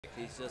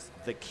He's just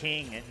the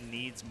king and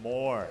needs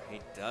more. He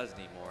does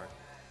need more.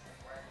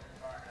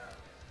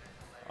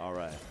 All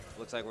right.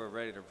 Looks like we're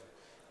ready to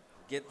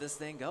get this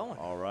thing going.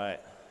 All right.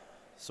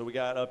 So we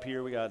got up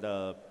here, we got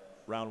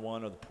round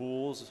one of the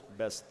pools,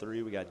 best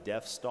three. We got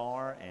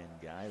Death3Star and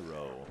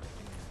Gyro.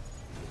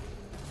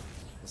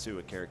 Let's see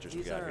what characters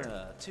we got here. These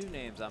are two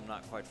names I'm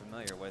not quite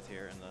familiar with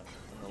here in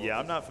the Yeah,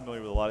 I'm not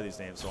familiar with a lot of these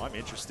names, so I'm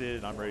interested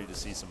and I'm ready to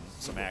see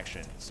some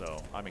action.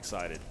 So I'm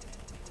excited.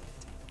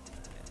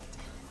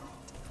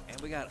 And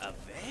we got a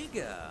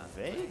Vega.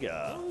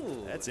 Vega.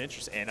 Ooh. That's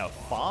interesting. And a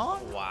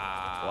FANG?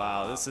 Wow.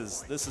 Wow, this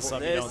is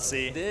something you don't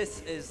see.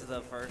 This is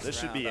the first This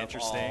should round be of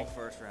interesting. all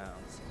first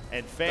rounds.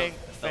 And FANG,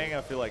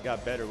 I feel like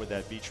got better with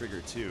that B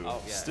trigger too.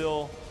 Oh, yeah.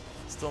 Still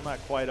not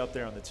quite up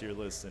there on the tier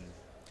list. And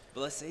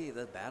But let's see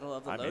the battle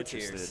of the I'm low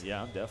interested. tiers.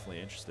 Yeah, I'm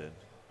definitely interested.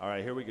 All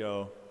right, here we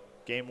go.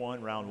 Game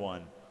one, round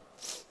one.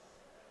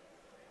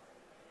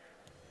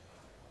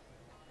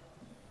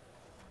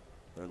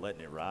 They're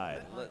letting it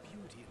ride.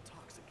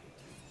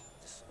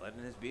 Just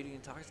letting his beauty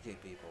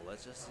intoxicate people.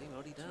 Let's just see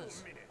what he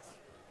does. 2 minutes.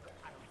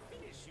 I will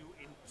finish you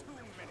in 2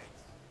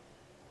 minutes.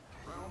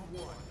 Round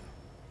 1.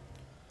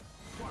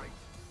 Fight.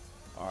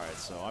 All right,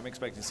 so I'm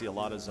expecting to see a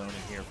lot of zoning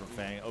here from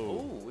FANG. Oh,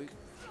 Ooh,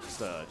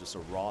 just a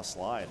raw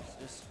slide.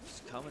 just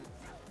coming.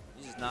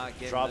 He's just not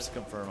giving Drops this,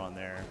 confirm on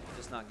there.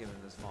 just not giving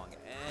this FANG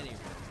any room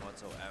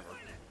whatsoever.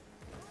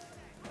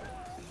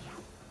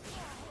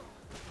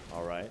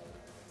 All right.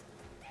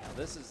 Now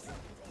this is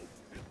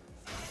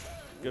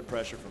Good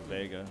pressure from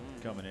Vega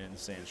coming in,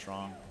 staying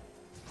strong.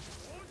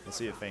 Let's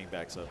see if FANG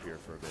backs up here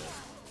for a bit.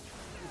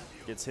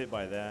 Gets hit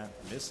by that,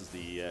 misses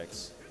the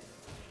EX.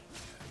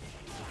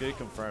 Good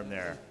confirm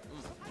there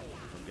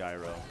from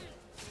Gyro.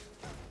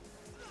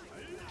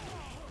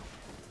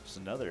 Just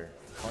another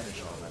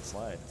punish on that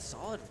slide.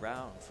 solid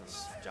round from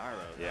Gyro.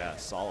 Yeah,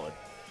 solid.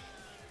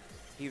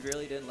 He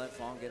really didn't let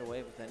FANG get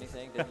away with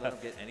anything. Didn't let him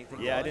get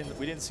anything. Yeah, going.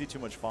 we didn't see too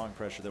much FANG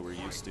pressure that we're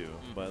used to,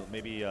 but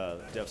maybe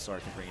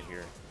Death3Star can bring it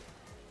here.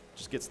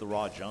 Just gets the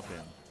raw jump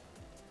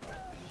in.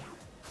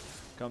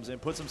 Comes in,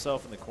 puts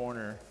himself in the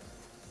corner.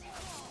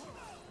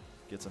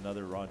 Gets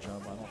another raw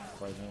jump. I don't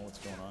quite know what's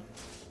going on.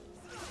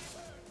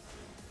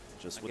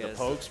 Just with the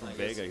pokes from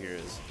Vega here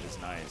is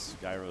nice.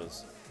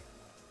 Gyro's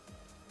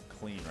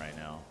clean right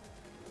now.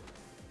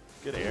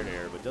 Good air to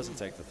air, but doesn't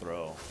take the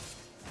throw.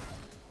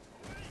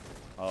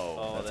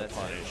 Oh, that's a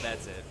punish.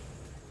 That's it.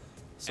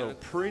 So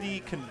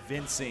pretty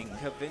convincing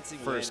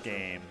first win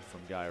game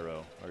from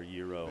Gyro, or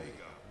Gyro.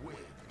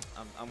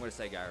 I'm going to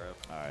say Gyro.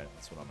 All right,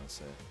 that's what I'm going to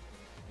say.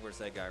 I'm going to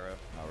say Gyro.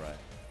 All right.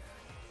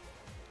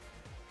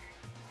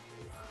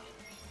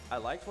 I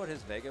liked what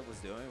his Vega was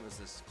doing, was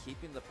just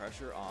keeping the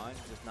pressure on,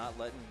 just not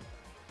letting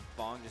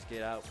FANG just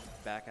get out,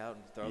 back out,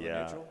 and throw the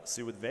neutral.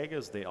 See, with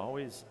Vegas, they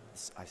always,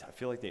 I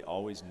feel like they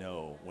always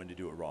know when to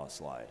do a raw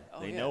slide.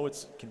 Oh, they know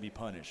it can be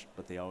punished,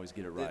 but they always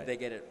get it right. They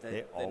get it.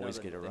 They always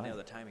get it right. They know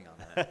the timing on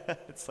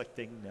that. It's like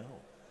they know.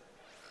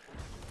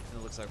 And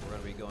it looks like we're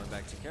going to be going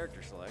back to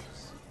character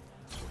selects.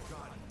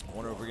 I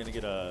wonder if we're going to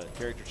get a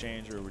character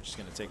change or we're just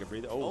going to take a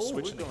breather. Oh, Oh,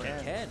 switching we're to going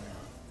to Ken. Ken.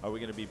 Are we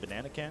going to be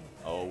Banana Ken?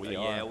 Oh, we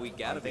are. Yeah, we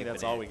got to be I think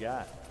that's Banana. all we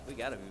got. We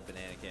got to be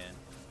Banana Ken.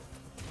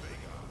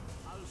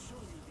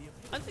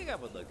 I think I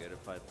would look good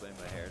if I played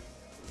my hair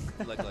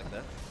like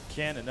that.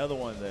 Ken, another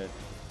one that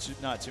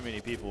not too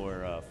many people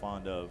are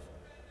fond of,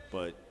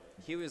 but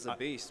He was a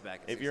beast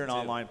back in if you're an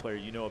season two. online player,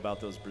 you know about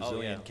those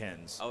Brazilian yeah.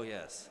 Kens. Oh,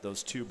 yes.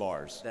 Those 2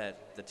 bars The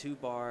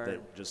 2-bar,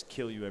 that just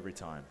kill you every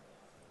time.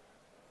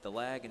 the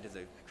lag into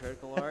the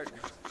critical art.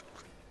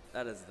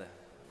 That is the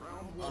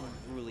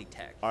unruly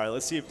tech. All right,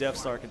 let's see if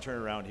Death3Star can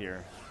turn around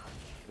here.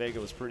 Vega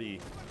was pretty.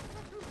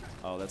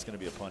 Oh, that's going to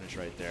be a punish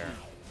right there.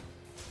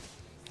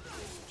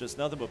 Just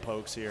nothing but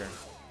pokes here.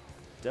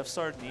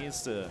 Death3Star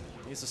needs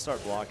to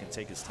start blocking,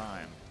 take his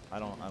time. I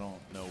don't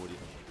know what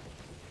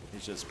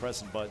he's just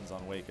pressing buttons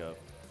on wake up.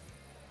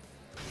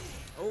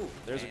 Oh,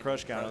 There's a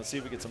crush counter. Let's see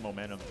if we get some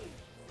momentum.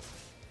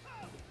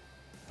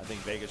 I think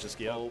Vega's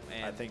just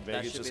I think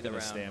Vega's just going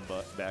to stand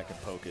back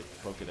and poke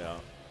it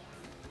out.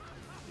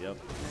 Yep.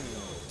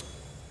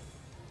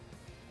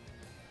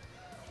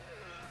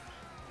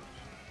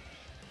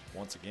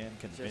 Once again,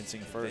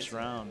 convincing first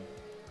round.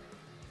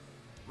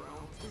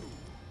 Round 2.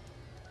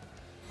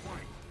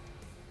 Fight.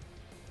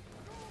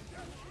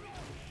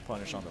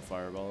 Punish on the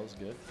fireball is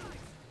good.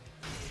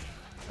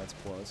 That's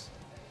plus.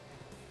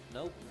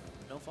 Nope,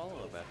 no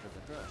follow-up after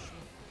the crush.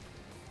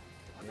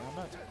 Yeah, I'm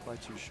not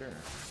quite too sure.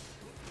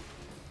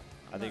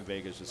 I think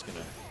Vega's just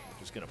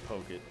gonna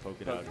poke it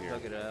out here.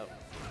 Poke it out.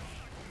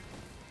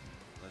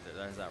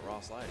 There's that raw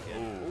slide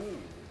again. Ooh.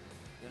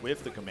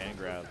 With the command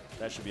grab,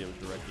 that should be a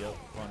direct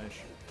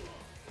punish.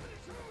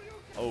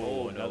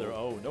 Oh, another.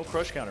 No. No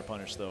crush counter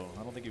punish though.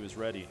 I don't think he was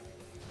ready.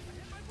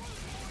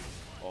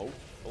 Oh,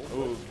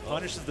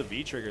 punishes the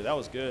V trigger. That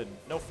was good.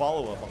 No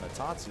follow up on the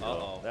Tatsu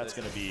though. That's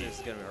gonna be.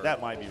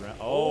 That might be round.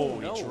 Oh,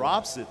 no. He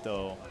drops it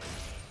though.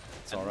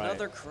 It's all right.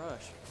 Another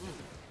crush.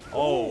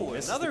 Oh,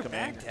 another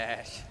command.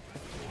 backdash.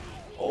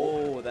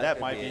 Oh, that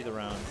might be the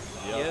round.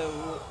 Yep. Yeah.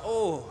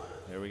 Oh.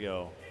 There we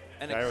go.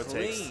 And Gyro a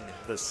takes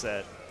the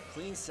set.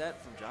 clean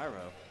set from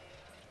Gyro.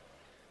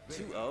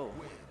 2-0.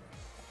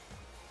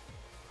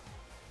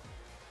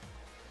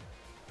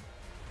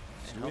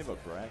 Do we have a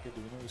bracket? Do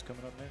we know who's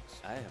coming up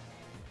next? I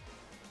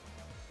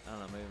don't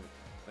know.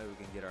 Maybe we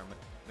can get our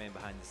man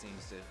behind the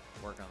scenes to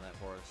work on that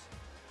for us.